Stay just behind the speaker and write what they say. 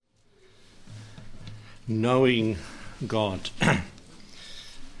knowing God.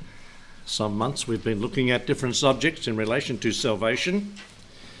 Some months we've been looking at different subjects in relation to salvation.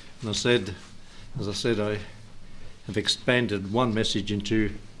 And as I said, I have expanded one message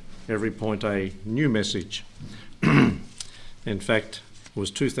into every point a new message. In fact, it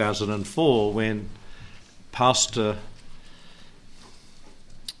was 2004 when Pastor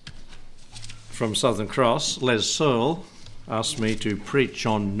from Southern Cross, Les Searle, asked me to preach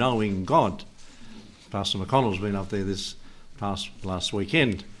on knowing God. Pastor McConnell's been up there last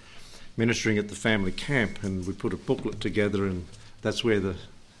weekend ministering at the family camp, and we put a booklet together, and that's where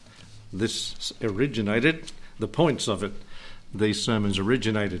this originated, the points of it, these sermons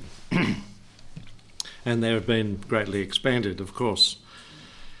originated. And they have been greatly expanded, of course.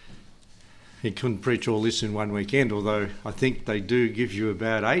 He couldn't preach all this in one weekend, although I think they do give you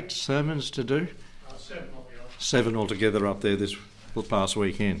about 8 sermons to do. 7 altogether. 7 altogether up there this past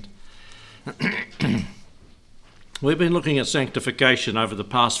weekend. We've been looking at sanctification over the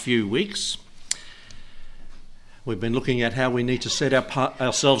past few weeks. We've been looking at how we need to set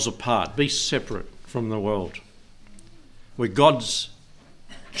ourselves apart, be separate from the world. We're God's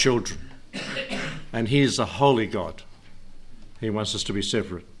children, and He is a holy God. He wants us to be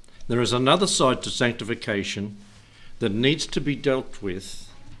separate. There is another side to sanctification that needs to be dealt with,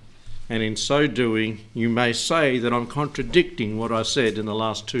 and in so doing, you may say that I'm contradicting what I said in the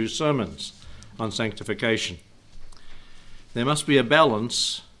last 2 sermons on sanctification. There must be a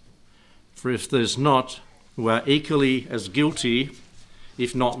balance, for if there's not, we are equally as guilty,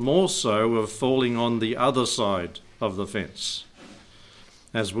 if not more so, of falling on the other side of the fence,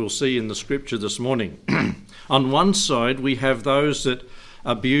 as we'll see in the scripture this morning. On one side, we have those that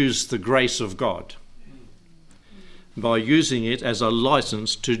abuse the grace of God by using it as a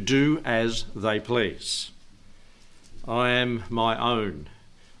license to do as they please. I am my own.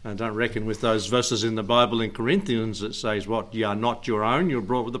 I don't reckon with those verses in the Bible in Corinthians that says, what, ye are not your own, you're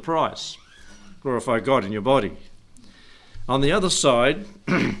bought with a price. Glorify God in your body. On the other side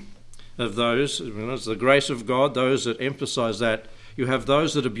of those, it's the grace of God, those that emphasize that, you have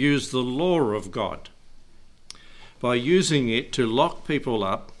those that abuse the law of God by using it to lock people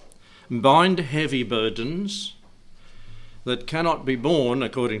up, bind heavy burdens that cannot be borne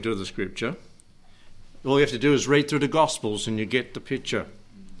according to the scripture. All you have to do is read through the Gospels and you get the picture.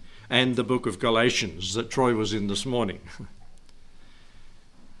 And the book of Galatians that Troy was in this morning.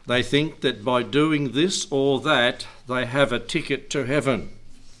 They think that by doing this or that, they have a ticket to heaven.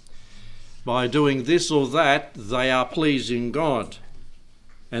 By doing this or that, they are pleasing God.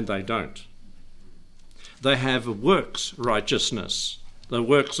 And they don't. They have works righteousness, the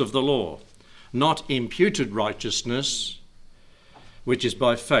works of the law, not imputed righteousness, which is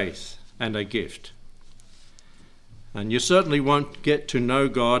by faith and a gift. And you certainly won't get to know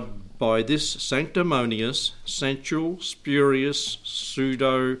God by this sanctimonious, sensual, spurious,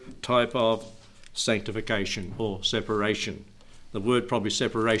 pseudo type of sanctification or separation. The word probably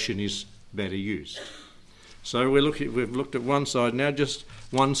separation is better used. So we've looked at one side now, just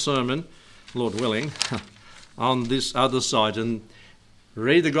one sermon, Lord willing, on this other side, and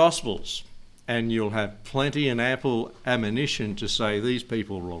read the Gospels and you'll have plenty and ample ammunition to say these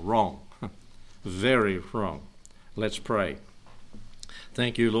people were wrong, very wrong. Let's pray.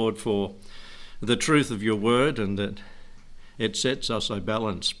 Thank you, Lord, for the truth of your word, and that it sets us a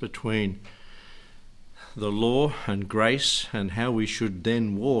balance between the law and grace and how we should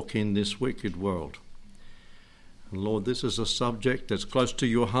then walk in this wicked world. And Lord, this is a subject that's close to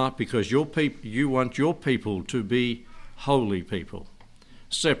your heart because you want your people to be holy people,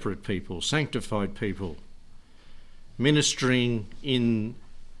 separate people, sanctified people, ministering in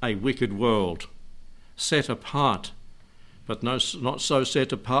a wicked world, set apart, but not so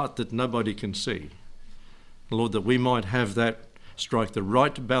set apart that nobody can see. Lord, that we might have that, strike the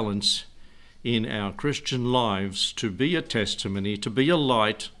right balance in our Christian lives to be a testimony, to be a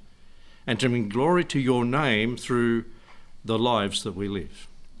light, and to bring glory to your name through the lives that we live.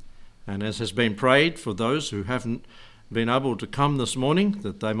 And as has been prayed for those who haven't been able to come this morning,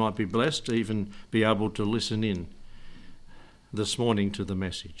 that they might be blessed to even be able to listen in this morning to the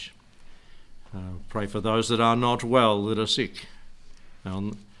message. Pray for those that are not well, that are sick.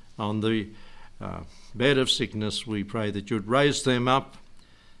 On the bed of sickness, we pray that you'd raise them up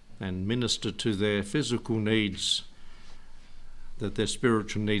and minister to their physical needs, that their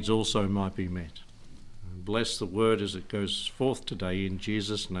spiritual needs also might be met. Bless the word as it goes forth today in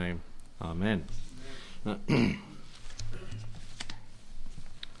Jesus' name. Amen.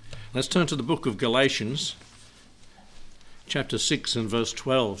 Let's turn to the book of Galatians, chapter 6 and verse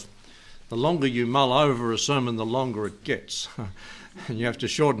 12. The longer you mull over a sermon, the longer it gets. and you have to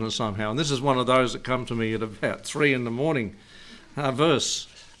shorten it somehow. And this is one of those that come to me at about 3 a.m, a verse,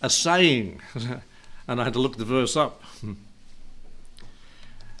 a saying, and I had to look the verse up.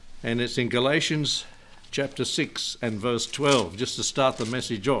 And it's in Galatians chapter 6 and verse 12, just to start the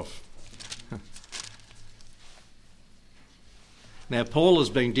message off. Now, Paul has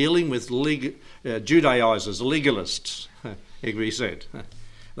been dealing with Judaizers, legalists, he said.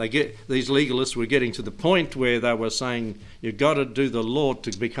 These legalists were getting to the point where they were saying, you've got to do the law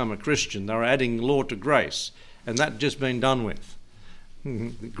to become a Christian. They were adding law to grace, and that just been done with.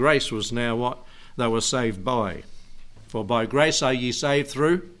 Grace was now what they were saved by. For by grace are ye saved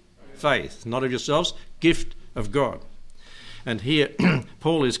through faith, not of yourselves, gift of God. And here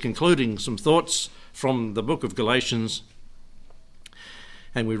Paul is concluding some thoughts from the book of Galatians,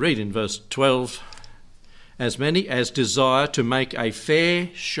 and we read in verse 12, as many as desire to make a fair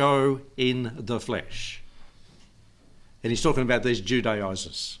show in the flesh. And he's talking about these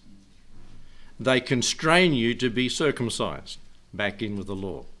Judaizers. They constrain you to be circumcised, back in with the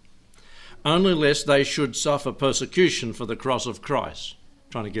law, only lest they should suffer persecution for the cross of Christ,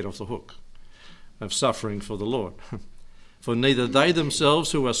 trying to get off the hook of suffering for the Lord. For neither they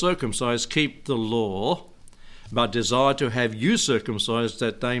themselves who are circumcised keep the law, but desire to have you circumcised,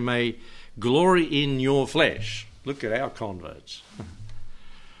 that they may glory in your flesh. Look at our converts.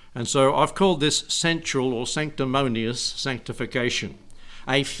 And so I've called this sensual or sanctimonious sanctification,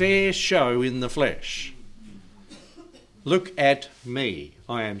 a fair show in the flesh. Look at me,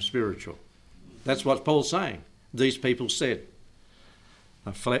 I am spiritual. That's what Paul's saying. These people said.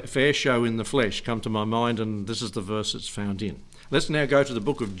 A fair show in the flesh come to my mind, and this is the verse it's found in. Let's now go to the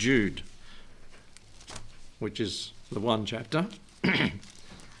book of Jude, which is the one chapter.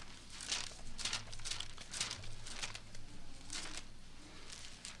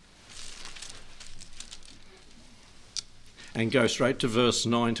 And go straight to verse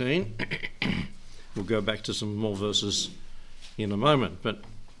 19. We'll go back to some more verses in a moment, but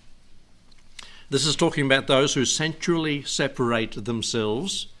this is talking about those who sensually separate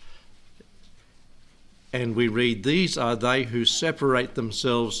themselves. And we read, these are they who separate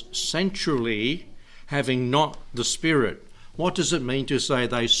themselves sensually, having not the Spirit. What does it mean to say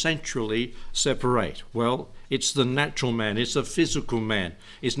they sensually separate? Well, it's the natural man, it's the physical man.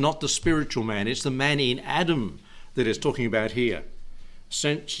 It's not the spiritual man, it's the man in Adam that is talking about here.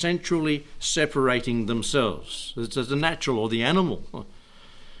 Sensually separating themselves. It's the natural or the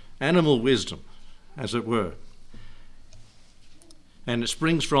animal wisdom, as it were. And it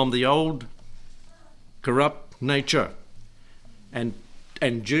springs from the old corrupt nature. And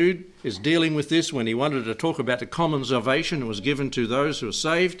Jude is dealing with this when he wanted to talk about the common salvation that was given to those who are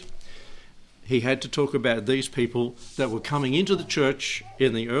saved. He had to talk about these people that were coming into the church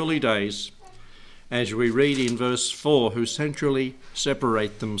in the early days, as we read in verse 4, who sensually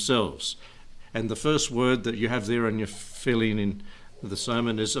separate themselves. And the first word that you have there and you fill in the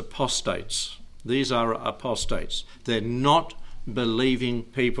sermon is apostates. These are apostates. They're not believing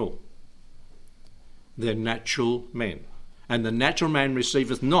people. They're natural men. And the natural man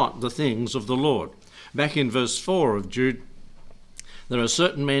receiveth not the things of the Lord. Back in verse 4 of Jude, there are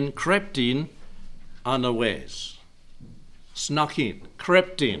certain men crept in unawares. Snuck in,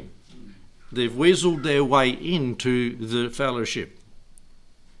 crept in. They've weaseled their way into the fellowship.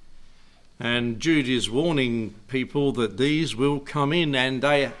 And Jude is warning people that these will come in, and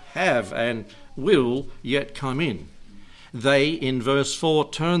they have and will yet come in. They, in verse 4,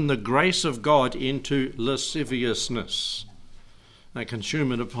 turn the grace of God into lasciviousness. They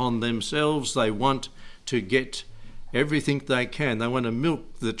consume it upon themselves. They want to get everything they can. They want to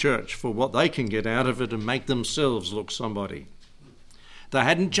milk the church for what they can get out of it and make themselves look somebody. They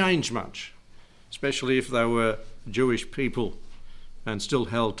hadn't changed much, especially if they were Jewish people and still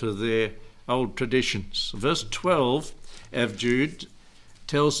held to their old traditions. Verse 12 of Jude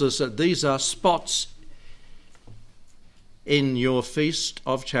tells us that these are spots in your feast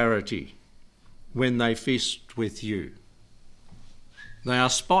of charity when they feast with you. They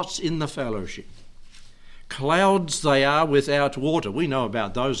are spots in the fellowship. Clouds they are without water. We know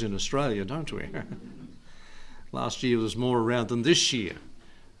about those in Australia, don't we? Last year was more around than this year.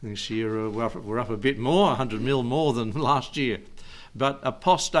 This year we're up a bit more, 100 mil more than last year. But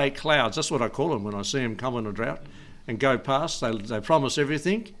apostate clouds, that's what I call them when I see them come in a drought and go past. They promise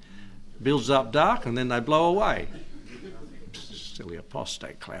everything, builds up dark, and then they blow away. Silly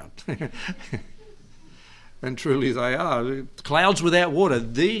apostate cloud. And truly they are. Clouds without water.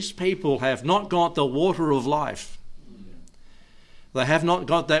 These people have not got the water of life. They have not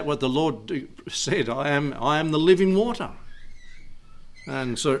got that what the Lord said, I am the living water.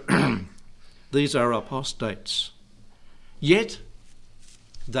 And so these are apostates. Yet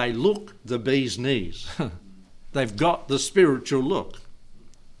they look the bee's knees. They've got the spiritual look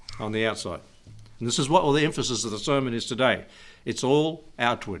on the outside. And this is what all the emphasis of the sermon is today. It's all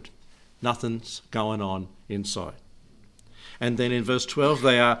outward. Nothing's going on inside. And then in verse 12,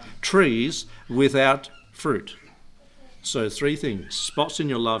 they are trees without fruit. So 3 things: spots in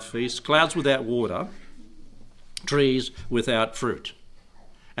your love feast, clouds without water, trees without fruit.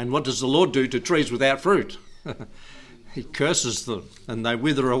 And what does the Lord do to trees without fruit? He curses them and they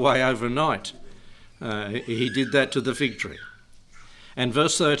wither away overnight. He did that to the fig tree. And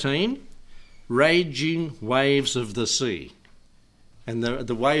verse 13, raging waves of the sea. And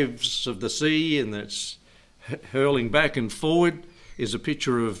the waves of the sea, and that's hurling back and forward, is a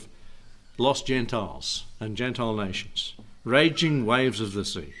picture of lost Gentiles and Gentile nations. Raging waves of the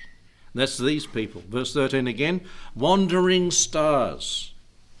sea. That's these people. Verse 13 again, wandering stars.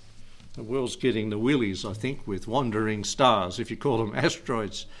 The world's getting the willies, I think, with wandering stars. If you call them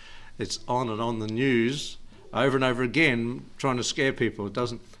asteroids, it's on and on the news over and over again, trying to scare people.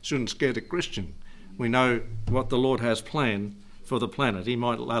 It shouldn't scare the Christian. We know what the Lord has planned for the planet. He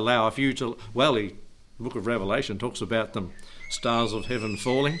might allow a few to... Well, the book of Revelation talks about them stars of heaven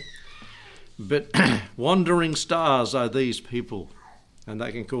falling. But wandering stars are these people, and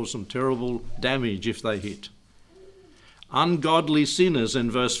they can cause some terrible damage if they hit. Ungodly sinners in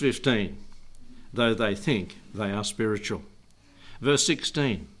verse 15, though they think they are spiritual. Verse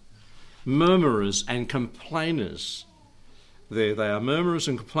 16, murmurers and complainers. There they are, murmurers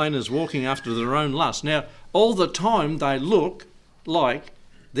and complainers walking after their own lust. Now, all the time they look like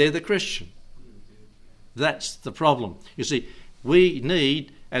they're the Christian. That's the problem. You see, we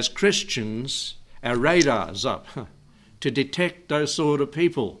need, as Christians, our radars up to detect those sort of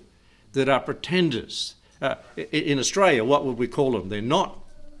people that are pretenders. In Australia, what would we call them? They're not,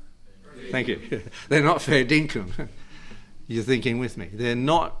 thank you, they're not fair dinkum. You're thinking with me. They're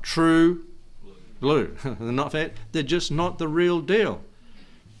not true blue. They're not fair. They're just not the real deal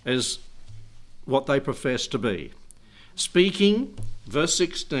as what they profess to be. Speaking, verse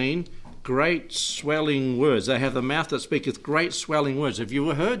 16, great swelling words. They have a mouth that speaketh great swelling words. Have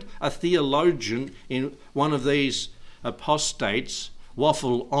you heard a theologian in one of these apostates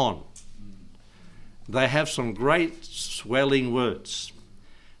waffle on? They have some great swelling words.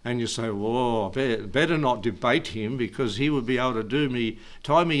 And you say, whoa, better not debate him, because he would be able to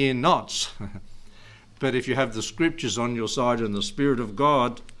tie me in knots. But if you have the scriptures on your side and the Spirit of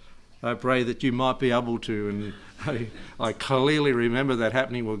God, I pray that you might be able to. And I clearly remember that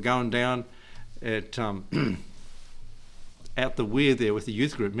happening. We're going down at out the Weir there with the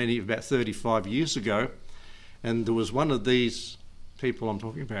youth group about 35 years ago. And there was one of these people I'm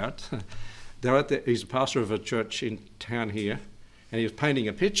talking about. He's a pastor of a church in town here, and he was painting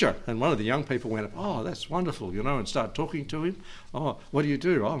a picture, and one of the young people went up, oh, that's wonderful, and started talking to him. Oh, what do you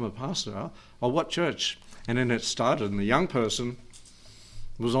do? Oh, I'm a pastor. Oh, what church? And then it started, and the young person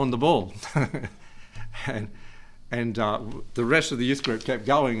was on the ball. and the rest of the youth group kept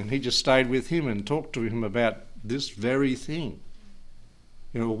going, and he just stayed with him and talked to him about this very thing.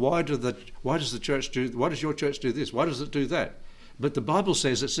 Why does the church do? Why does your church do this? Why does it do that? But the Bible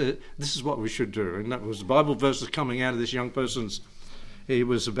says this is what we should do. And that was the Bible verses coming out of this young person's, he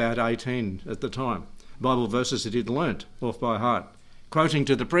was about 18 at the time. Bible verses that he'd learnt off by heart, quoting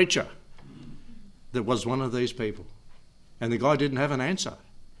to the preacher that was one of these people. And the guy didn't have an answer.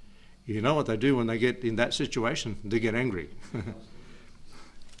 You know what they do when they get in that situation? They get angry.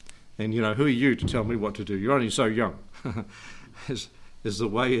 And who are you to tell me what to do? You're only so young. is the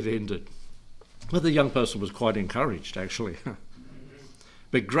way it ended. Well, the young person was quite encouraged, actually.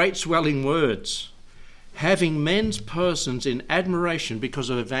 But great swelling words, having men's persons in admiration because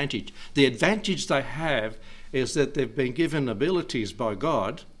of advantage. The advantage they have is that they've been given abilities by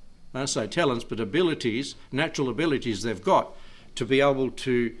God, I don't say talents, but abilities, natural abilities they've got to be able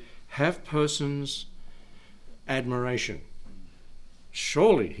to have persons' admiration.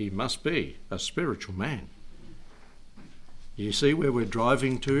 Surely he must be a spiritual man. You see where we're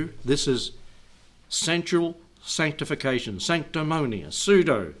driving to? This is central sanctification, sanctimonious,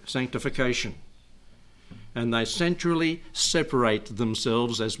 pseudo-sanctification. And they centrally separate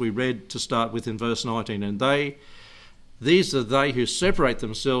themselves, as we read to start with in verse 19. And these are they who separate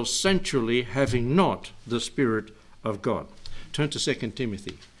themselves centrally, having not the Spirit of God. Turn to 2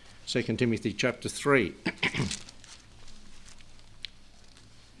 Timothy. 2 Timothy chapter 3.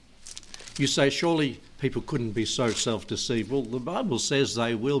 You say, surely people couldn't be so self-deceived. Well, the Bible says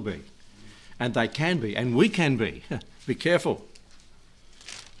they will be. And they can be, and we can be. Be careful.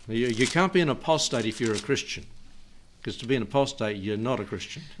 You can't be an apostate if you're a Christian, because to be an apostate, you're not a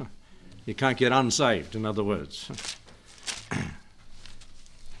Christian. You can't get unsaved, in other words.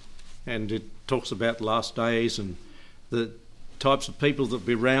 and it talks about last days and the types of people that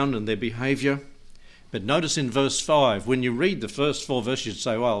be around and their behaviour. But notice in verse 5, when you read the first 4 verses, you'd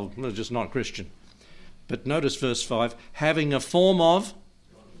say, well, they're just not Christian. But notice verse 5, having a form of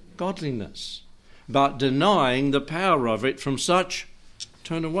godliness, but denying the power of it, from such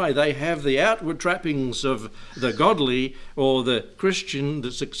turn away. They have the outward trappings of the godly or the Christian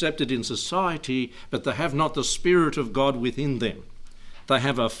that's accepted in society, but they have not the Spirit of God within them. They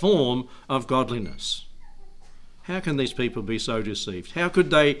have a form of godliness. How can these people be so deceived? How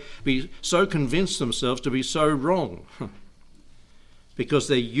could they be so convinced themselves to be so wrong? Because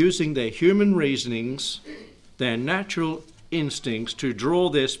they're using their human reasonings, their natural instincts to draw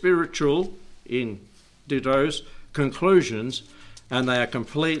their spiritual, in dittos, conclusions, and they are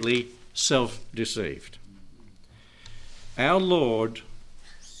completely self-deceived. Our Lord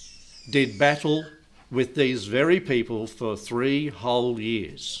did battle with these very people for 3 whole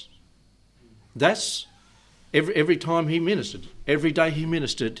years. That's every time he ministered. Every day he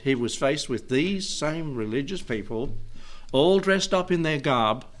ministered, he was faced with these same religious people, all dressed up in their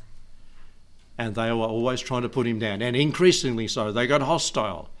garb, and they were always trying to put him down. And increasingly so, they got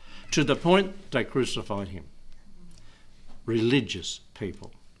hostile, to the point they crucified him. Religious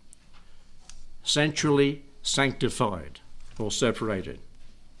people, sensually sanctified or separated.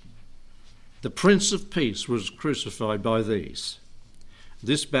 The Prince of Peace was crucified by these.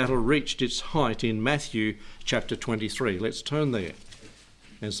 This battle reached its height in Matthew chapter 23. Let's turn there.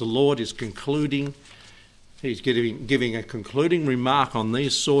 As the Lord is concluding, he's giving a concluding remark on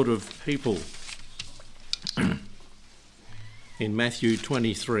these sort of people in Matthew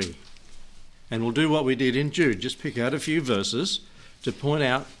 23. And we'll do what we did in Jude, just pick out a few verses to point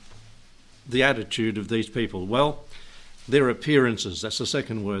out the attitude of these people. Well, their appearances, that's the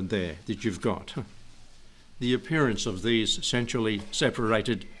second word there that you've got. The appearance of these sensually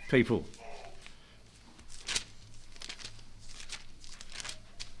separated people.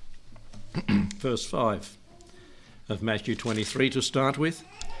 Verse 5 of Matthew 23 to start with.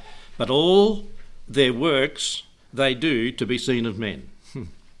 But all their works they do to be seen of men.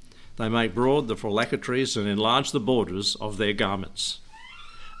 They make broad the phylacteries and enlarge the borders of their garments.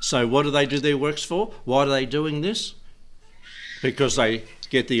 So what do they do their works for? Why are they doing this? Because they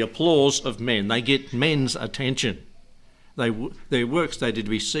get the applause of men. They get men's attention. Their works they did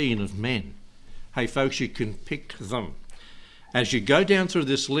to be seen of men. Hey folks, you can pick them. As you go down through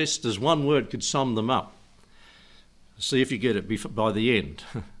this list, there's one word could sum them up. See if you get it by the end.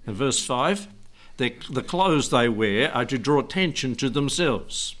 In verse 5, the clothes they wear are to draw attention to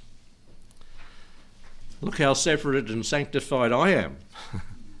themselves. Look how separated and sanctified I am,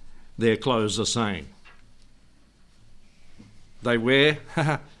 their clothes are saying. They wear,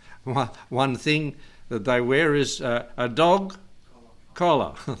 one thing that they wear is a dog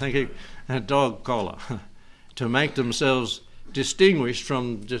collar. Thank you, a dog collar, to make themselves distinguished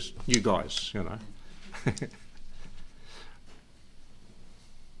from just you guys, you know.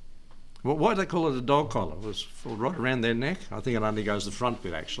 Well, why do they call it a dog collar? It was right around their neck. I think it only goes the front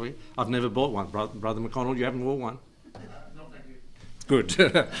bit, actually. I've never bought one. Brother McConnell, you haven't worn one? No, thank you.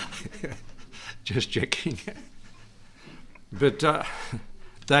 Good. Just checking. But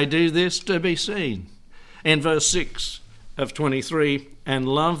they do this to be seen. In verse 6 of 23, and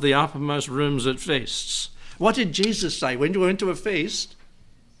love the uppermost rooms at feasts. What did Jesus say? When you went to a feast,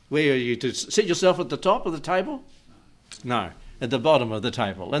 where are you to sit yourself at the top of the table? No, at the bottom of the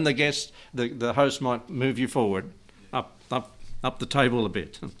table. And the guest, the host might move you forward, up the table a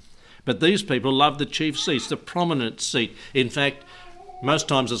bit. But these people love the chief seats, the prominent seat. In fact, most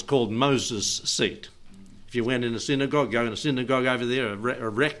times it's called Moses' seat. If you went in a synagogue, go in a synagogue over there, a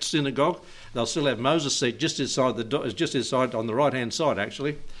wrecked synagogue, they'll still have Moses' seat just inside just inside on the right-hand side,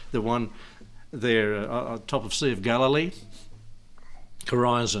 actually, the one there on top of Sea of Galilee,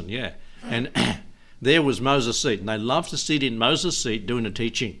 Chorazin, yeah. And there was Moses' seat, and they love to sit in Moses' seat doing a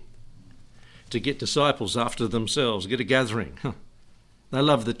teaching, to get disciples after themselves, get a gathering. They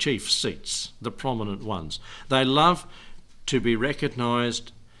love the chief seats, the prominent ones. They love to be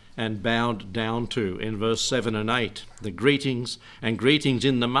recognised and bowed down to. In verse 7 and 8, the greetings and greetings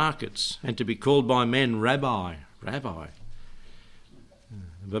in the markets, and to be called by men Rabbi, Rabbi.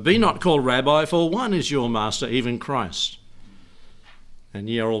 But be not called Rabbi, for one is your master, even Christ. And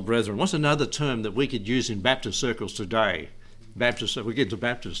ye are all brethren. What's another term that we could use in Baptist circles today? Baptist, we get to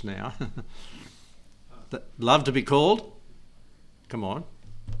Baptist now. Love to be called? Come on.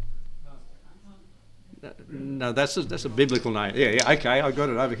 No, that's a biblical name. Yeah, okay, I got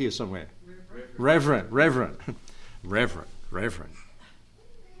it over here somewhere. Reverend.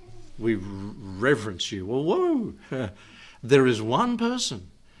 We reverence you. Well, whoa. There is one person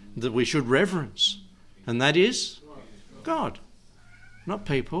that we should reverence, and that is God, not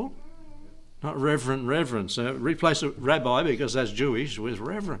people, not reverence. Replace a rabbi, because that's Jewish, with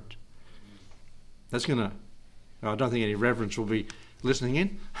reverent. That's going to... I don't think any reverence will be listening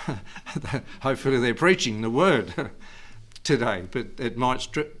in. Hopefully they're preaching the word today, but it might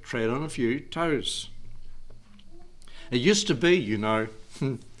tread on a few toes. It used to be,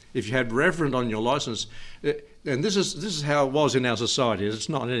 if you had reverend on your license, and this is how it was in our society. It's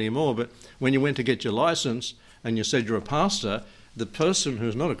not anymore, but when you went to get your license and you said you're a pastor, the person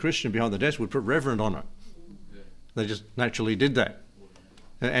who's not a Christian behind the desk would put reverend on it. They just naturally did that.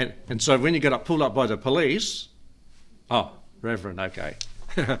 And so when you get pulled up by the police, oh, reverend, okay.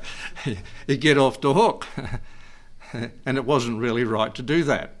 You get off the hook. And it wasn't really right to do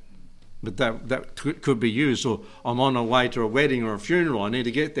that. But that could be used. Or I'm on my way to a wedding or a funeral, I need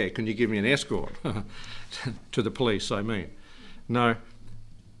to get there. Can you give me an escort? To the police, I mean. No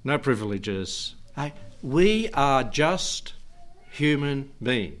privileges. Hey, we are just human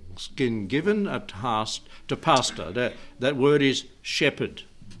beings, given a task to pastor. That word is shepherd,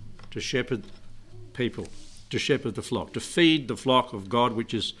 to shepherd people, to shepherd the flock, to feed the flock of God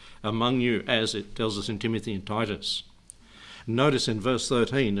which is among you, as it tells us in Timothy and Titus. Notice in verse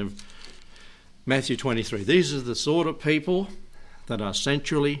 13 of Matthew 23, these are the sort of people that are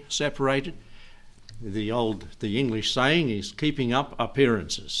centrally separated. The English saying is keeping up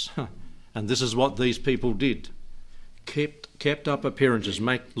appearances. And this is what these people did. Kept up appearances,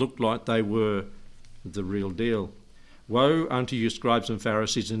 look like they were the real deal. Woe unto you, scribes and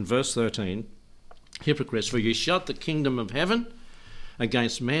Pharisees, in verse 13, hypocrites, for ye shut the kingdom of heaven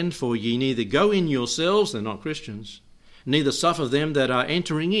against men, for ye neither go in yourselves, they're not Christians, neither suffer them that are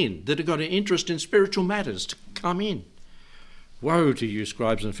entering in, that have got an interest in spiritual matters, to come in. Woe to you,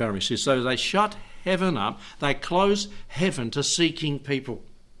 scribes and Pharisees. So they shut heaven up, they close heaven to seeking people.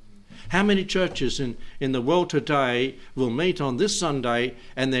 How many churches in the world today will meet on this Sunday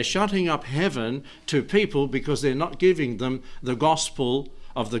and they're shutting up heaven to people because they're not giving them the gospel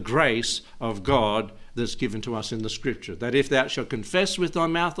of the grace of God that's given to us in the Scripture, that if thou shalt confess with thy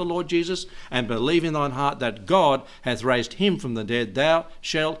mouth the Lord Jesus and believe in thine heart that God hath raised him from the dead, thou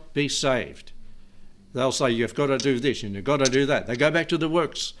shalt be saved. They'll say you've got to do this and you've got to do that. They go back to the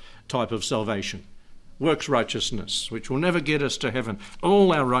works type of salvation, works righteousness, which will never get us to heaven.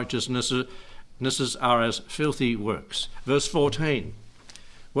 All our righteousnesses are as filthy works. Verse 14,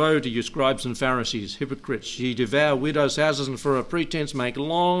 woe to you, scribes and Pharisees, hypocrites! Ye devour widows' houses, and for a pretence make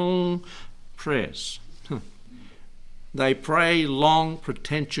long prayers. They pray long,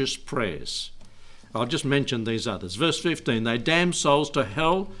 pretentious prayers. I'll just mention these others. Verse 15, they damn souls to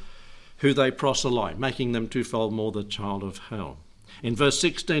hell who they proselyte, making them twofold more the child of hell. In verse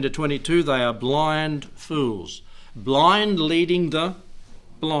 16 to 22, they are blind fools, blind leading the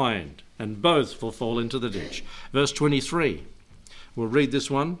blind, and both will fall into the ditch. Verse 23, we'll read this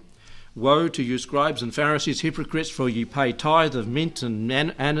one. Woe to you, scribes and Pharisees, hypocrites, for ye pay tithe of mint and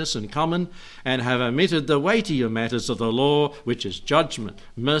anise and cummin, and have omitted the weightier matters of the law, which is judgment,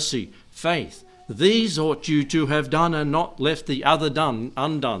 mercy, faith. These ought you to have done, and not left the other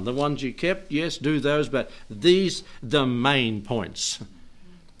undone. The ones you kept, yes, do those, but these, the main points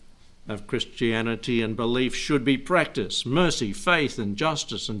of Christianity and belief, should be practiced. Mercy, faith, and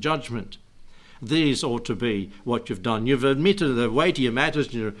justice and judgment. These ought to be what you've done. You've omitted the weightier matters,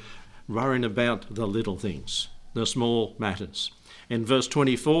 and you're worrying about the little things, the small matters. In verse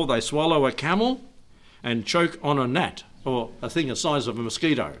 24, they swallow a camel and choke on a gnat, or a thing the size of a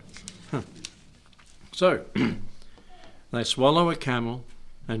mosquito. So, they swallow a camel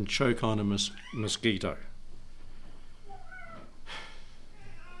and choke on a mosquito.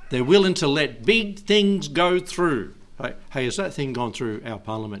 They're willing to let big things go through. Hey, has that thing gone through our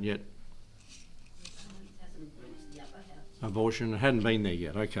parliament yet? Abortion? It hadn't been there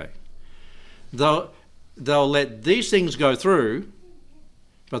yet, okay. They'll let these things go through,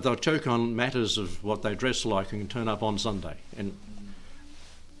 but they'll choke on matters of what they dress like and turn up on Sunday, and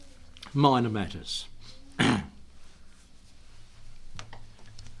minor matters.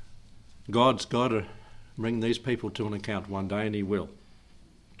 God's got to bring these people to an account one day, and he will.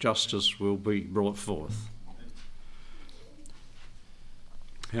 Justice will be brought forth.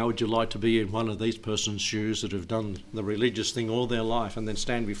 How would you like to be in one of these persons' shoes that have done the religious thing all their life and then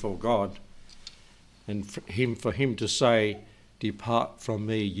stand before God, and for him to say, depart from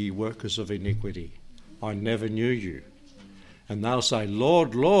me, ye workers of iniquity, I never knew you. And they'll say,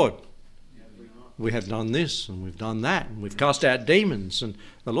 Lord, Lord, we have done this and we've done that and we've cast out demons, and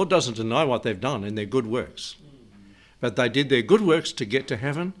the Lord doesn't deny what they've done in their good works. But they did their good works to get to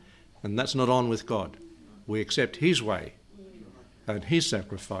heaven, and that's not on with God. We accept his way. and his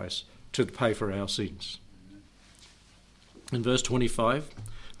sacrifice to pay for our sins. In verse 25,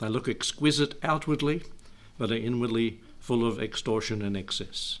 they look exquisite outwardly, but are inwardly full of extortion and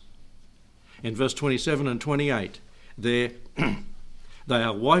excess. In verse 27 and 28, they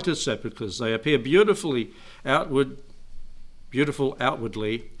are white as sepulchres. They appear beautiful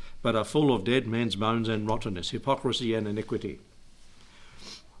outwardly, but are full of dead men's bones and rottenness, hypocrisy and iniquity.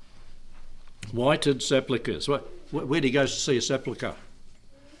 Whited sepulchres. Where do you go to see a sepulchre?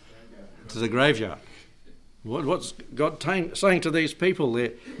 To the graveyard. What's God saying to these people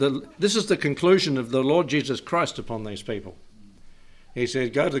there? This is the conclusion of the Lord Jesus Christ upon these people. He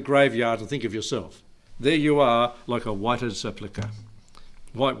said, go to the graveyard and think of yourself. There you are, like a whited sepulchre,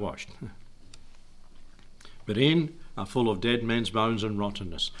 whitewashed. But in are full of dead men's bones and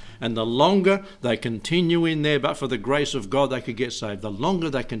rottenness. And the longer they continue in there, but for the grace of God they could get saved, the longer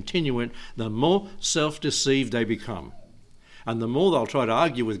they continue in, the more self-deceived they become. And the more they'll try to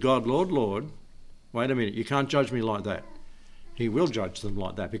argue with God, Lord, Lord, wait a minute, you can't judge me like that. He will judge them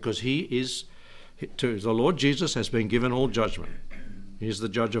like that because to the Lord Jesus has been given all judgment. He is the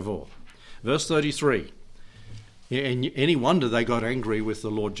judge of all. Verse 33, and any wonder they got angry with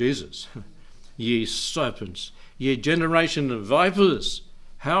the Lord Jesus. Ye serpents, ye generation of vipers,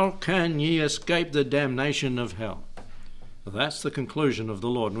 how can ye escape the damnation of hell? That's the conclusion of the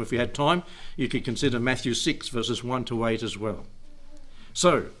Lord. And if you had time, you could consider Matthew 6, verses 1 to 8 as well.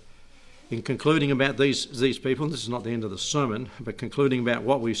 So, in concluding about these people, this is not the end of the sermon, but concluding about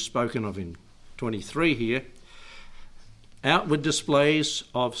what we've spoken of in 23 here, outward displays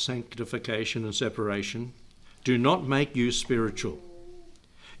of sanctification and separation do not make you spiritual.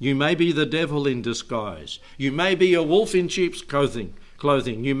 You may be the devil in disguise. You may be a wolf in sheep's clothing.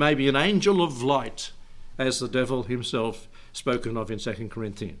 You may be an angel of light, as the devil himself spoken of in 2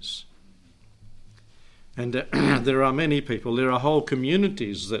 Corinthians. And there are many people, there are whole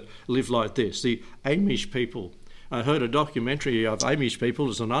communities that live like this. The Amish people. I heard a documentary of Amish people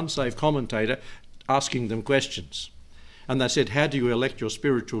as an unsaved commentator asking them questions. And they said, how do you elect your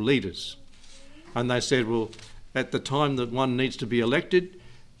spiritual leaders? And they said, well, at the time that one needs to be elected,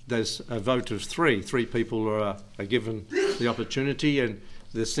 there's a vote of three. Three people are given the opportunity, and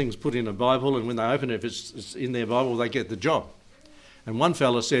there's things put in a Bible, and when they open it, if it's in their Bible, they get the job. And one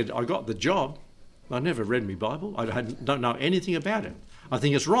fella said, I got the job. I never read my Bible. I don't know anything about it. I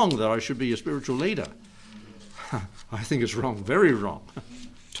think it's wrong that I should be a spiritual leader. I think it's wrong, very wrong,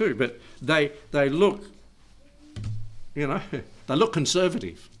 too. But they look, they look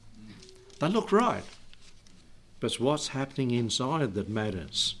conservative. They look right. But it's what's happening inside that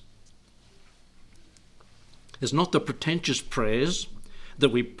matters. It's not the pretentious prayers that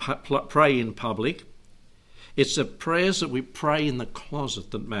we pray in public. It's the prayers that we pray in the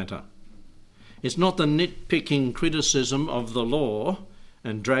closet that matter. It's not the nitpicking criticism of the law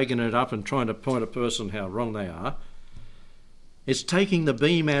and dragging it up and trying to point a person how wrong they are. It's taking the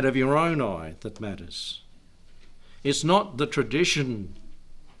beam out of your own eye that matters. It's not the tradition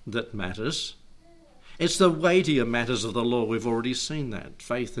that matters. It's the weightier matters of the law. We've already seen that,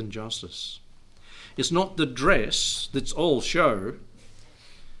 faith and justice. It's not the dress that's all show,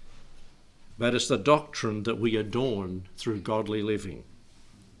 but it's the doctrine that we adorn through godly living.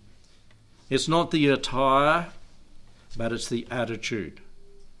 It's not the attire, but it's the attitude.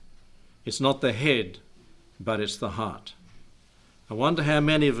 It's not the head, but it's the heart. I wonder how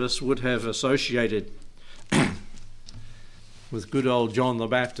many of us would have associated with good old John the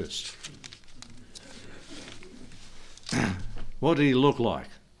Baptist. What did he look like?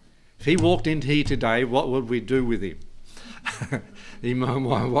 If he walked in here today, what would we do with him?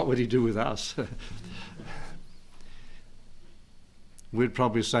 What would he do with us? We'd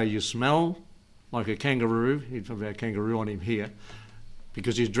probably say, you smell like a kangaroo. He'd probably have a kangaroo on him here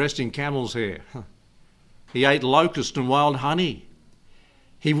because he's dressed in camel's hair. He ate locust and wild honey.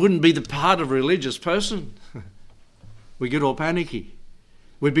 He wouldn't be the part of a religious person. We get all panicky.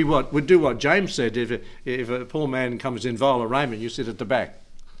 We'd do what James said. If a poor man comes in vile raiment, you sit at the back.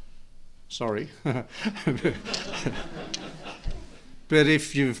 Sorry. But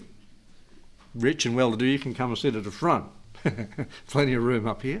if you're rich and well-to-do, you can come and sit at the front. Plenty of room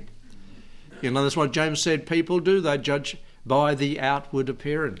up here. That's what James said people do. They judge by the outward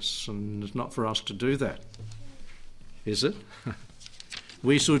appearance, and it's not for us to do that. Is it?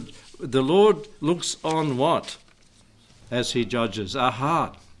 The Lord looks on what? As he judges our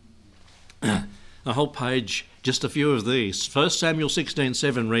heart. A whole page, just a few of these. 1 Samuel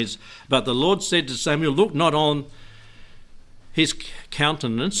 16:7 reads, But the Lord said to Samuel, Look not on his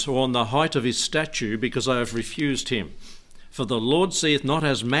countenance or on the height of his stature, because I have refused him. For the Lord seeth not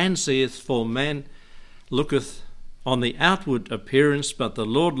as man seeth, for man looketh on the outward appearance, but the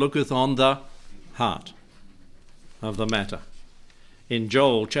Lord looketh on the heart of the matter. In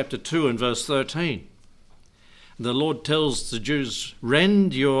Joel chapter 2 and verse 13, the Lord tells the Jews,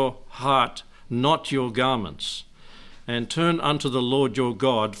 rend your heart, not your garments, and turn unto the Lord your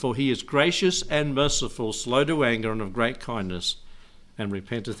God, for he is gracious and merciful, slow to anger and of great kindness, and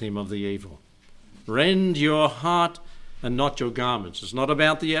repenteth him of the evil. Rend your heart and not your garments. It's not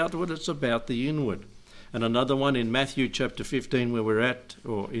about the outward, it's about the inward. And another one in Matthew chapter 15 where we're at,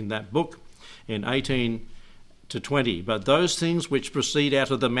 or in that book, in 18 to 20. But those things which proceed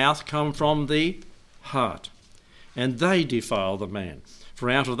out of the mouth come from the heart, and they defile the man. For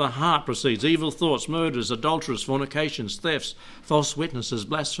out of the heart proceeds evil thoughts, murders, adulteries, fornications, thefts, false witnesses,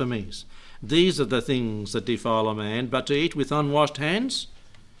 blasphemies. These are the things that defile a man, but to eat with unwashed hands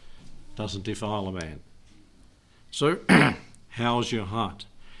doesn't defile a man. So, how's your heart?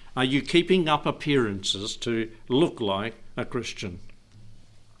 Are you keeping up appearances to look like a Christian?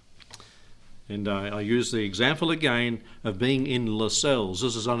 And I use the example again of being in Lascelles.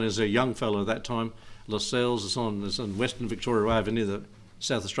 This is on as a young fellow at that time. Lascelles is in Western Victoria over near the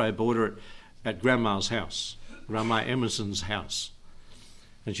South Australia border at Grandma's house, Grandma Emerson's house.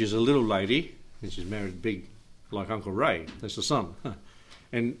 And she's a little lady, and she's married big, like Uncle Ray. That's the son.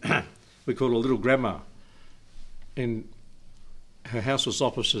 And we call her Little Grandma. And her house was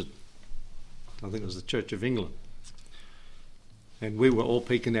opposite, I think it was the Church of England. And we were all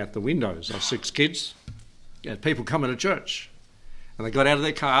peeking out the windows, our 6 kids. And people coming to church. And they got out of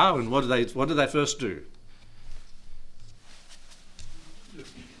their car, and what did they first do?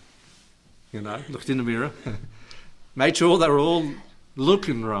 You know, looked in the mirror, made sure they were all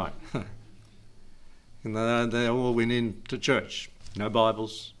looking right. And they all went into church. No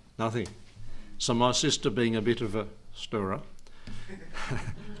Bibles, nothing. So my sister, being a bit of a stirrer, I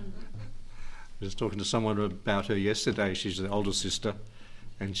was talking to someone about her yesterday. She's the older sister,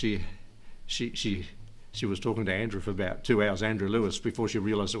 and she was talking to Andrew for about 2 hours, Andrew Lewis, before she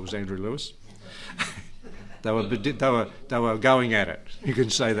realised it was Andrew Lewis. They were going at it. You can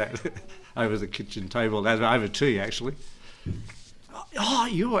say that over the kitchen table, over tea actually. Oh,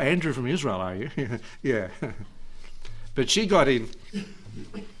 you're Andrew from Israel, are you? Yeah. But she got in.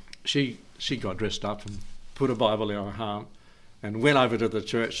 She got dressed up and put a Bible in her arm and went over to the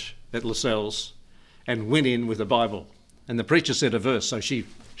church at Lascelles and went in with a Bible. And the preacher said a verse, so she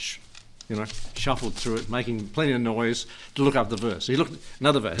shuffled through it, making plenty of noise to look up the verse. He looked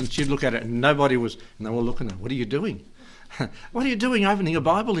another verse, and she'd look at it, and nobody was, and they were looking at her. What are you doing? What are you doing opening a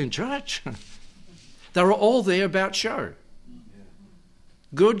Bible in church? They were all there about show.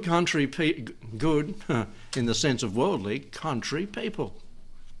 Good country, good in the sense of worldly country people.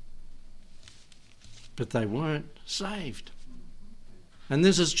 But they weren't saved. And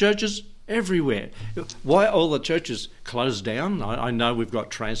this is churches everywhere. Why all the churches closed down? I know we've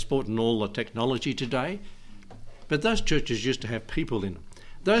got transport and all the technology today, but those churches used to have people in them.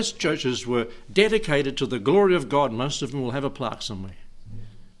 Those churches were dedicated to the glory of God. Most of them will have a plaque somewhere.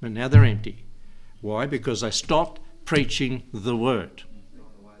 But now they're empty. Why? Because they stopped preaching the word.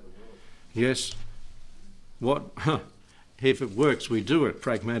 Yes. If it works, we do it.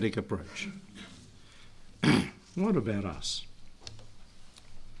 Pragmatic approach. What about us?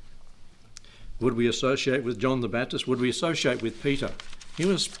 Would we associate with John the Baptist? Would we associate with Peter? He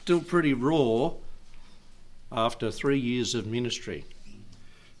was still pretty raw after 3 years of ministry.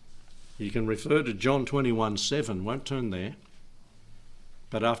 You can refer to John 21:7, won't turn there.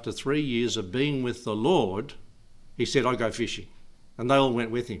 But after 3 years of being with the Lord, he said, I go fishing. And they all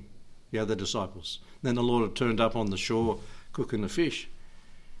went with him, the other disciples. Then the Lord had turned up on the shore cooking the fish.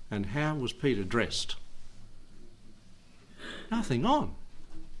 And how was Peter dressed? Nothing on.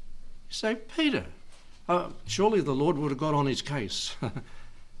 You say, Peter, surely the Lord would have got on his case.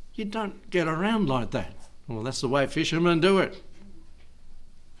 You don't get around like that. Well, that's the way fishermen do it.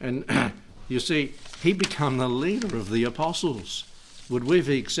 And you see, he became the leader of the apostles. Would we have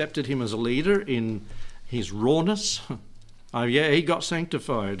accepted him as a leader in his rawness? Oh yeah, he got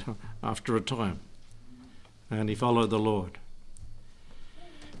sanctified after a time. And he followed the Lord.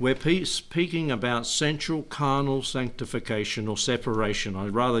 We're speaking about sensual carnal sanctification or separation.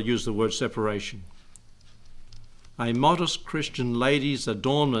 I'd rather use the word separation. A modest Christian lady's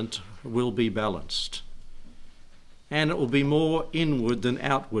adornment will be balanced. And it will be more inward than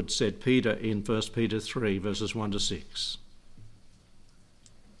outward, said Peter in 1 Peter 3, verses 1 to 6.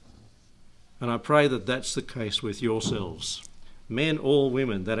 And I pray that that's the case with yourselves, men or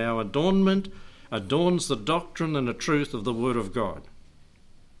women, that our adornment adorns the doctrine and the truth of the Word of God.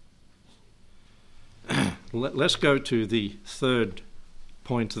 Let's go to the third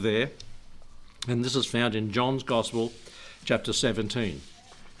point there. And this is found in John's Gospel, chapter 17.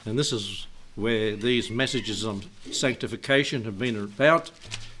 And this is where these messages on sanctification have been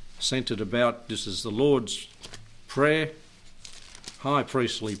centred about. This is the Lord's Prayer, high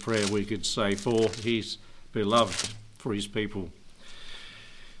priestly prayer, we could say, for his beloved, for his people.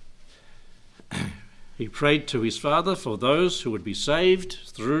 He prayed to his Father for those who would be saved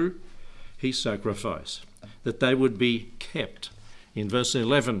through his sacrifice, that they would be kept. In verse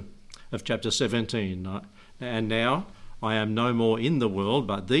 11 of chapter 17, and now I am no more in the world,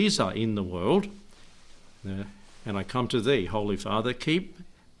 but these are in the world, and I come to thee, Holy Father, keep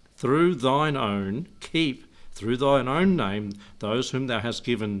through thine own name those whom thou hast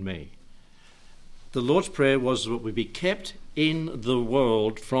given me. The Lord's Prayer was that we be kept in the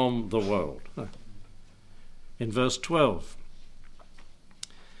world from the world. In verse 12,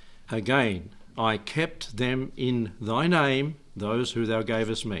 again, I kept them in thy name, those who thou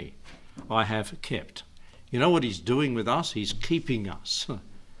gavest me. I have kept. You know what he's doing with us? He's keeping us.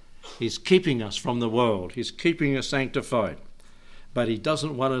 He's keeping us from the world. He's keeping us sanctified. But he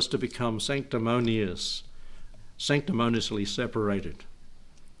doesn't want us to become sanctimoniously separated.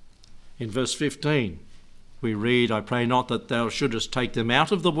 In verse 15, we read, I pray not that thou shouldest take them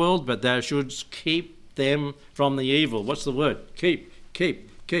out of the world, but thou shouldst keep them from the evil. What's the word? Keep.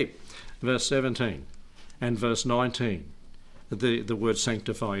 Verse 17 and verse 19, the word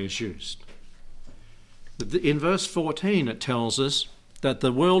sanctify is used. In verse 14 it tells us that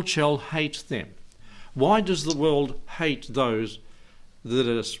the world shall hate them. Why does the world hate those that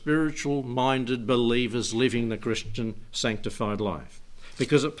are spiritual-minded believers living the Christian sanctified life?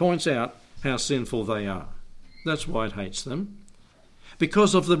 Because it points out how sinful they are. That's why it hates them.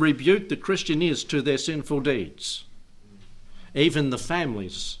 Because of the rebuke the Christian is to their sinful deeds. Even the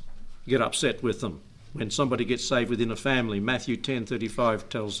families get upset with them when somebody gets saved within a family. Matthew 10:35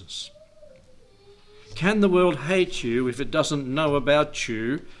 tells us. Can the world hate you if it doesn't know about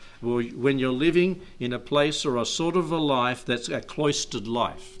you when you're living in a place or a sort of a life that's a cloistered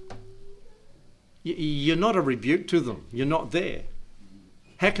life? You're not a rebuke to them. You're not there.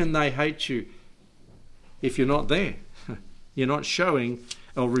 How can they hate you if you're not there? You're not showing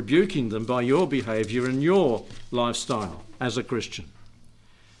or rebuking them by your behaviour and your lifestyle as a Christian.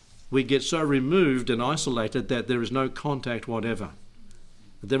 We get so removed and isolated that there is no contact whatever.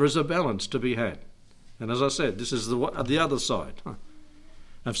 There is a balance to be had. And as I said, this is the other side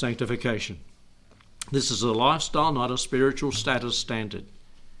of sanctification. This is a lifestyle, not a spiritual status standard.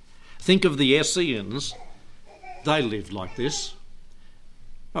 Think of the Essenes. They lived like this.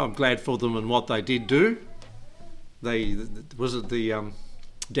 I'm glad for them and what they did do. Was it the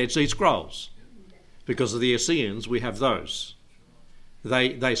Dead Sea Scrolls? Because of the Essenes, we have those.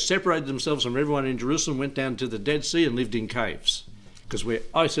 They separated themselves from everyone in Jerusalem, went down to the Dead Sea and lived in caves. Because we're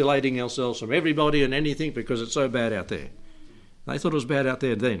isolating ourselves from everybody and anything because it's so bad out there. They thought it was bad out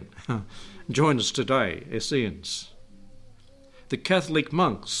there then. Join us today, Essenes. The Catholic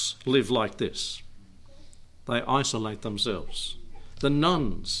monks live like this. They isolate themselves. The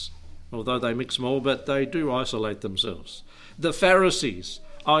nuns, although they mix more, but they do isolate themselves. The Pharisees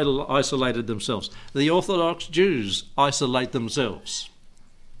isolated themselves. The Orthodox Jews isolate themselves.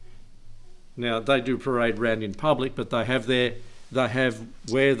 Now, they do parade around in public, but they have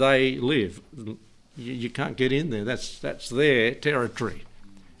where they live. You can't get in there. That's their territory.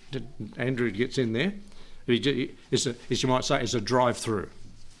 Andrew gets in there. As you might say, it's a drive-through.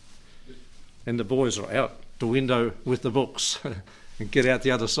 And the boys are out the window with the books and get out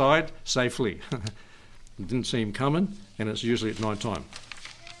the other side safely. Didn't see him coming, and it's usually at night time.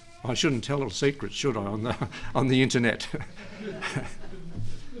 I shouldn't tell a secret, should I, on the internet?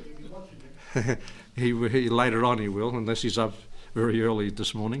 He later on he will, unless he's up very early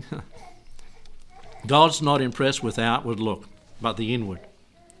this morning. God's not impressed with the outward look, but the inward.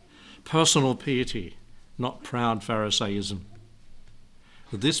 Personal piety, not proud Pharisaism.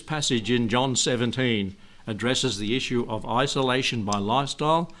 This passage in John 17 addresses the issue of isolation by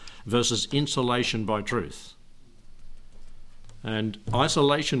lifestyle versus insulation by truth. And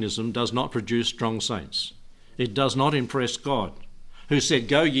isolationism does not produce strong saints. It does not impress God, who said,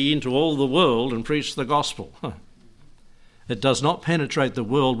 "Go ye into all the world and preach the gospel." It does not penetrate the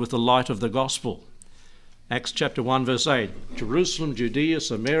world with the light of the gospel. Acts chapter 1 verse 8, Jerusalem, Judea,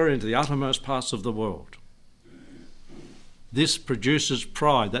 Samaria, into the uttermost parts of the world. This produces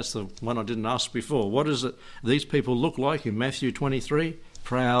pride. That's the one I didn't ask before. What does these people look like in Matthew 23?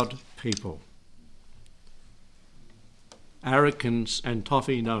 Proud people. Arrogance and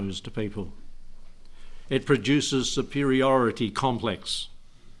toffee-nosed people. It produces superiority complex.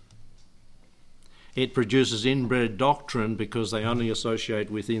 It produces inbred doctrine because they only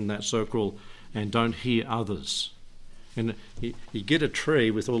associate within that circle and don't hear others. And you get a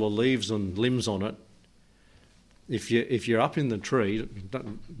tree with all the leaves and limbs on it. If you're up in the tree,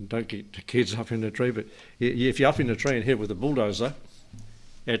 don't get the kids up in the tree, but if you're up in the tree and hit it with a bulldozer,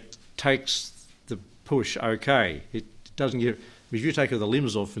 it takes the push okay. It doesn't give. If you take the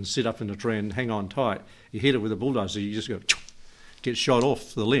limbs off and sit up in the tree and hang on tight, you hit it with a bulldozer, you just get shot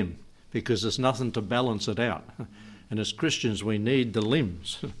off the limb because there's nothing to balance it out. And as Christians, we need the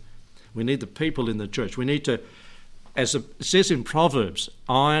limbs. We need the people in the church. We need to, as it says in Proverbs,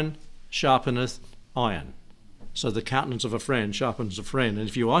 iron sharpeneth iron. So the countenance of a friend sharpens a friend. And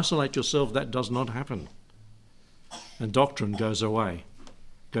if you isolate yourself, that does not happen. And doctrine goes away,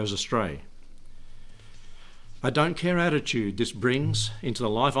 goes astray. I don't care attitude this brings into the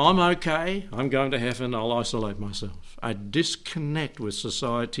life. I'm okay, I'm going to heaven, I'll isolate myself. A disconnect with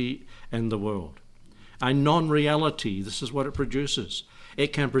society and the world. A non-reality, this is what it produces.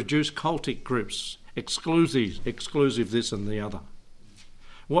 It can produce cultic groups, exclusive this and the other.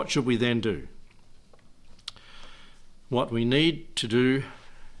 What should we then do? What we need to do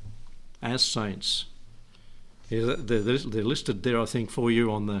as saints, they're listed there I think for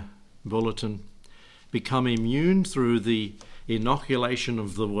you on the bulletin. Become immune through the inoculation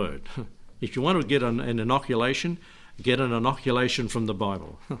of the word. If you want to get an inoculation, get an inoculation from the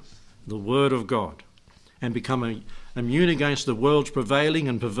Bible, the word of God, and become immune against the world's prevailing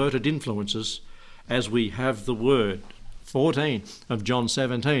and perverted influences as we have the word. 14 of John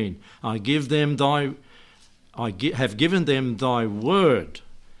 17, I have given them thy word,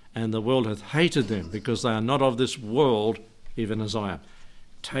 and the world hath hated them, because they are not of this world, even as I am.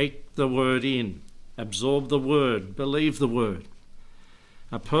 Take the word in. Absorb the word, believe the word.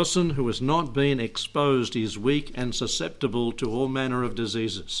 A person who has not been exposed is weak and susceptible to all manner of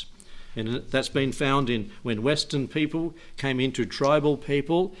diseases. And that's been found in when Western people came into tribal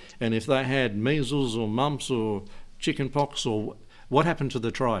people, and if they had measles or mumps or chicken pox, or what happened to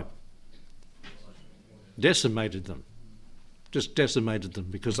the tribe? Decimated them. Just decimated them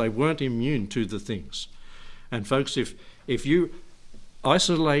because they weren't immune to the things. And folks, if you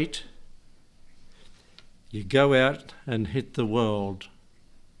isolate, you go out and hit the world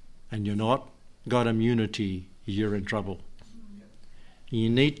and you're not got immunity, you're in trouble. You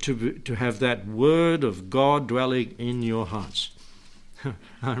need to have that word of God dwelling in your hearts.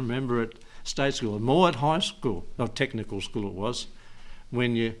 I remember at state school, more at high school, or technical school it was,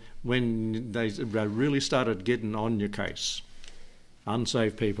 when they really started getting on your case.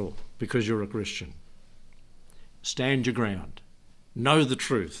 Unsaved people, because you're a Christian. Stand your ground. Know the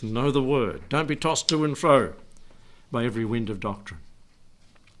truth, know the word. Don't be tossed to and fro by every wind of doctrine.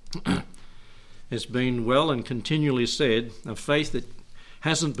 It's been well and continually said, a faith that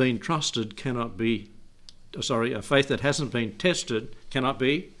hasn't been trusted cannot be, a faith that hasn't been tested cannot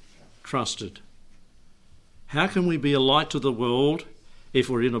be trusted. How can we be a light to the world if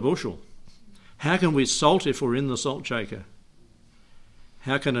we're in a bushel? How can we salt if we're in the salt shaker?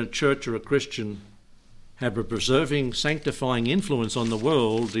 How can a church or a Christian have a preserving, sanctifying influence on the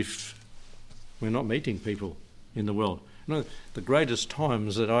world if we're not meeting people in the world? You know, the greatest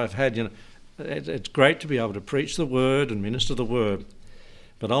times that I've had, it's great to be able to preach the word and minister the word,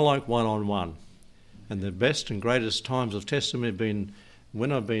 but I like one-on-one. And the best and greatest times of testimony have been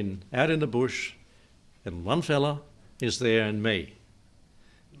when I've been out in the bush and one fella is there and me.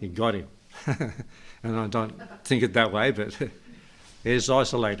 You got him. And I don't think it that way, but it's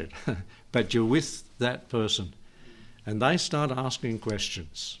isolated. But you're with that person and they start asking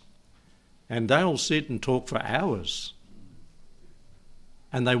questions and they'll sit and talk for hours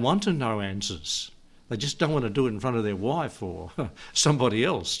and they want to know answers. They just don't want to do it in front of their wife or somebody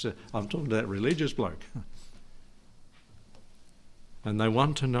else. I'm talking to that religious bloke. And they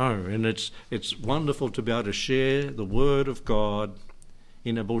want to know, and it's wonderful to be able to share the word of God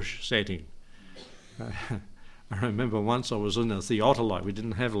in a bush setting. I remember once I was in a theodolite. We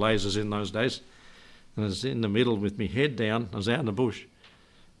didn't have lasers in those days. And I was in the middle with my head down. I was out in the bush.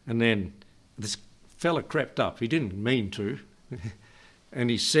 And then this fella crept up. He didn't mean to. And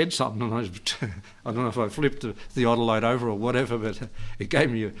he said something, and I don't know if I flipped the theodolite over or whatever, but it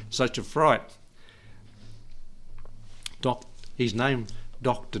gave me such a fright. His name,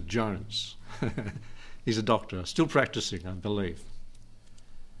 Dr. Jones. He's a doctor, still practicing, I believe.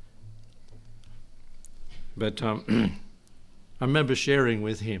 But I remember sharing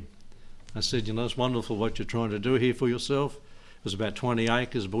with him. I said, it's wonderful what you're trying to do here for yourself. It was about 20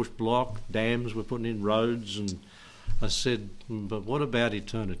 acres, bush block, dams, we're putting in roads. And I said, but what about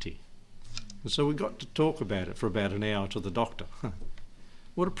eternity? And so we got to talk about it for about an hour to the doctor.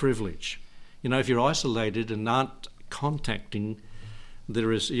 What a privilege. If you're isolated and aren't contacting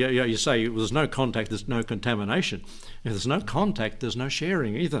there is, you say there's no contact, there's no contamination. If there's no contact, there's no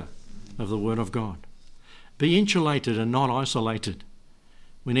sharing either of the Word of God. Be insulated and not isolated.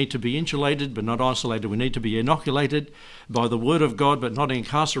 We need to be insulated but not isolated. We need to be inoculated by the Word of God but not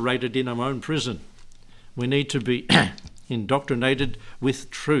incarcerated in our own prison. We need to be indoctrinated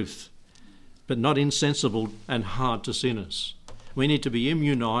with truth but not insensible and hard to sinners. We need to be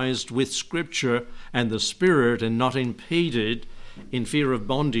immunised with Scripture and the Spirit and not impeded in fear of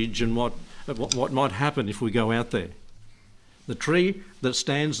bondage and what might happen if we go out there. The tree that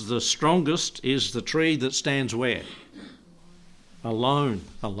stands the strongest is the tree that stands where? Alone.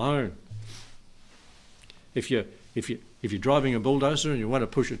 If you're driving a bulldozer and you want to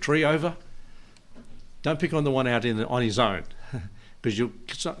push a tree over, don't pick on the one out on his own,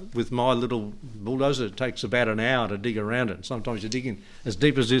 because with my little bulldozer it takes about an hour to dig around it. Sometimes you're digging as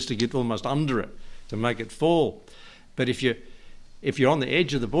deep as this to get almost under it to make it fall. But if you're on the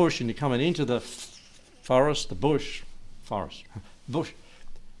edge of the bush and you're coming into the bush,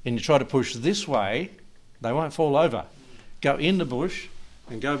 and you try to push this way, they won't fall over. Go in the bush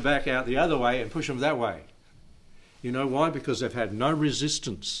and go back out the other way and push them that way. You know why? Because they've had no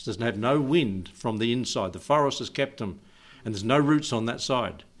resistance. They've had no wind from the inside. The forest has kept them, and there's no roots on that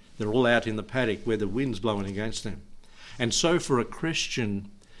side. They're all out in the paddock where the wind's blowing against them. And so for a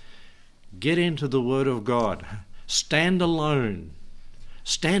Christian, get into the Word of God. Stand alone.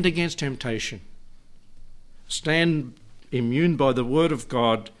 Stand against temptation. Stand immune by the Word of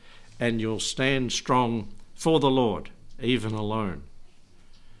God, and you'll stand strong for the Lord, even alone.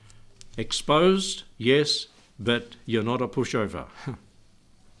 Exposed, yes, but you're not a pushover.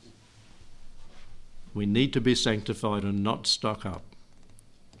 We need to be sanctified and not stuck up.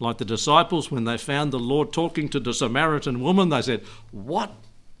 Like the disciples, when they found the Lord talking to the Samaritan woman, they said, "What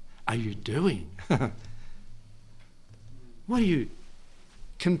are you doing? What are you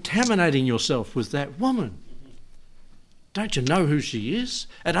contaminating yourself with that woman? Don't you know who she is?"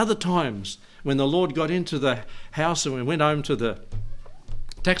 At other times, when the Lord got into the house and we went home to the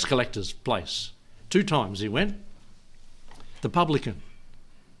tax collector's place, 2 times he went, the publican.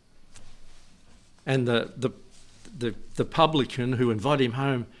 And the publican who invited him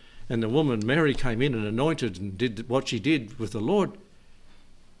home, and the woman, Mary, came in and anointed and did what she did with the Lord.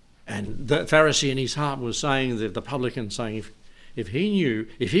 And the Pharisee in his heart was saying, the publican saying, if he knew,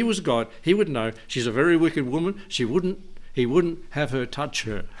 if he was God, he would know she's a very wicked woman. He wouldn't have her touch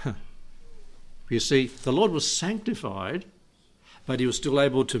her. You see, the Lord was sanctified, but he was still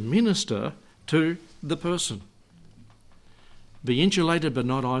able to minister to the person. Be insulated but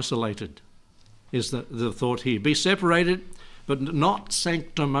not isolated is the thought here. Be separated but not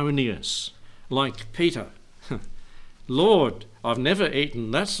sanctimonious, like Peter. "Lord, I've never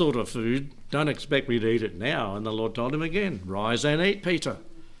eaten that sort of food. Don't expect me to eat it now." And the Lord told him again, "Rise and eat, Peter,"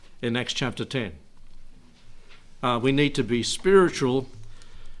 in Acts chapter 10. We need to be spiritual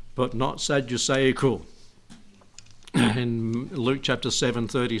but not Sadduceical. In Luke chapter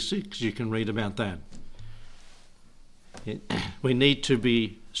 7:36, you can read about that. We need to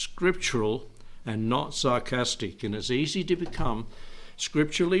be scriptural and not sarcastic. And it's easy to become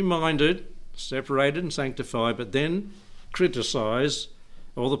scripturally minded, separated and sanctified, but then criticise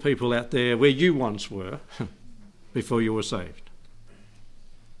all the people out there where you once were before you were saved.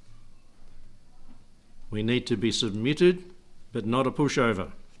 We need to be submitted but not a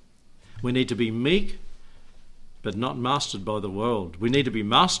pushover. We need to be meek but not mastered by the world. We need to be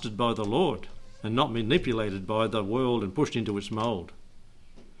mastered by the Lord and not manipulated by the world and pushed into its mould.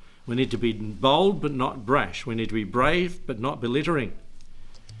 We need to be bold but not brash. We need to be brave but not belittling.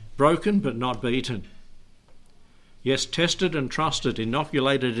 Broken but not beaten. Yes, tested and trusted,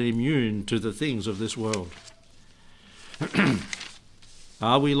 inoculated and immune to the things of this world.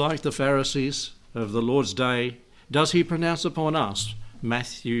 Are we like the Pharisees of the Lord's day? Does he pronounce upon us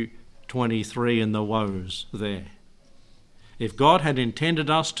Matthew 23 and the woes there? If God had intended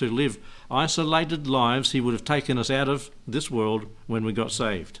us to live isolated lives, he would have taken us out of this world when we got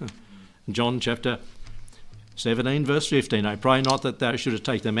saved. John chapter 17 verse 15, "I pray not that thou shouldest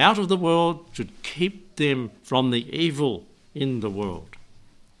take them out of the world, should keep them from the evil in the world."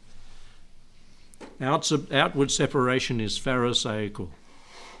 Outward separation is Pharisaical.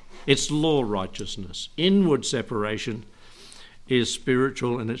 It's law righteousness. Inward separation is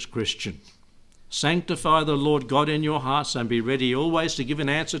spiritual and it's Christian. Sanctify the Lord God in your hearts and be ready always to give an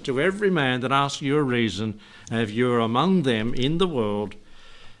answer to every man that asks you a reason, if you're among them in the world,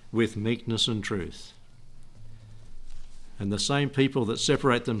 with meekness and truth. And the same people that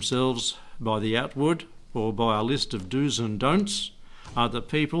separate themselves by the outward or by a list of do's and don'ts are the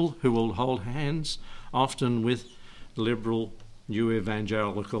people who will hold hands, often with liberal new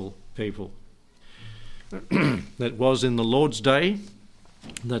evangelical people. That was in the Lord's day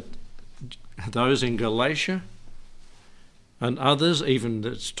that those in Galatia and others, even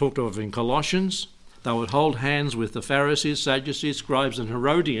that's talked of in Colossians, they would hold hands with the Pharisees, Sadducees, scribes and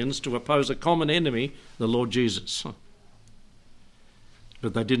Herodians to oppose a common enemy, the Lord Jesus.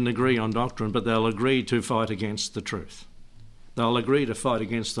 But they didn't agree on doctrine, but they'll agree to fight against the truth. They'll agree to fight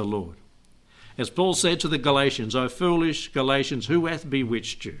against the Lord. As Paul said to the Galatians, "O foolish Galatians, who hath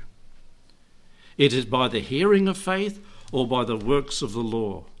bewitched you? It is by the hearing of faith or by the works of the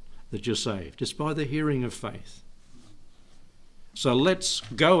law that you're saved." It's by the hearing of faith. So let's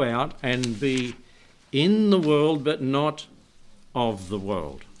go out and be in the world but not of the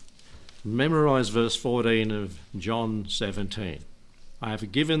world. Memorize verse 14 of John 17. "I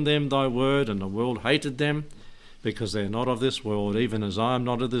have given them thy word, and the world hated them, because they are not of this world, even as I am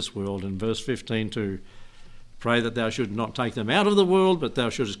not of this world." And verse 15 too, "Pray that thou should not take them out of the world, but thou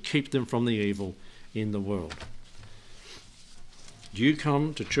shouldest keep them from the evil in the world." Do you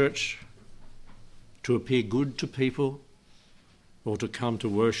come to church to appear good to people, or to come to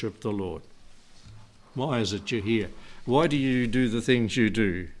worship the Lord? Why is it you're here? Why do you do the things you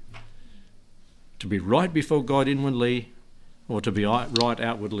do? To be right before God inwardly, or to be right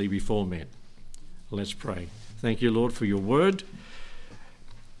outwardly before men? Let's pray. Thank you, Lord, for your word.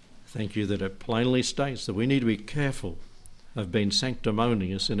 Thank you that it plainly states that we need to be careful of being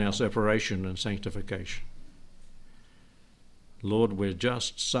sanctimonious in our separation and sanctification. Lord, we're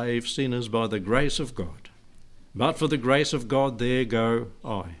just saved sinners by the grace of God. But for the grace of God, there go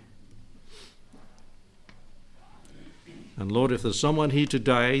I. And Lord, if there's someone here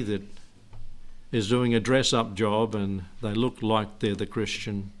today that is doing a dress-up job and they look like they're the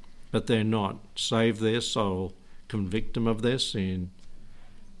Christian, but they're not, save their soul, convict them of their sin,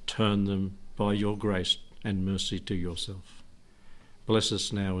 turn them by your grace and mercy to yourself. Bless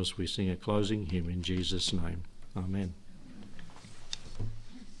us now as we sing a closing hymn in Jesus' name. Amen.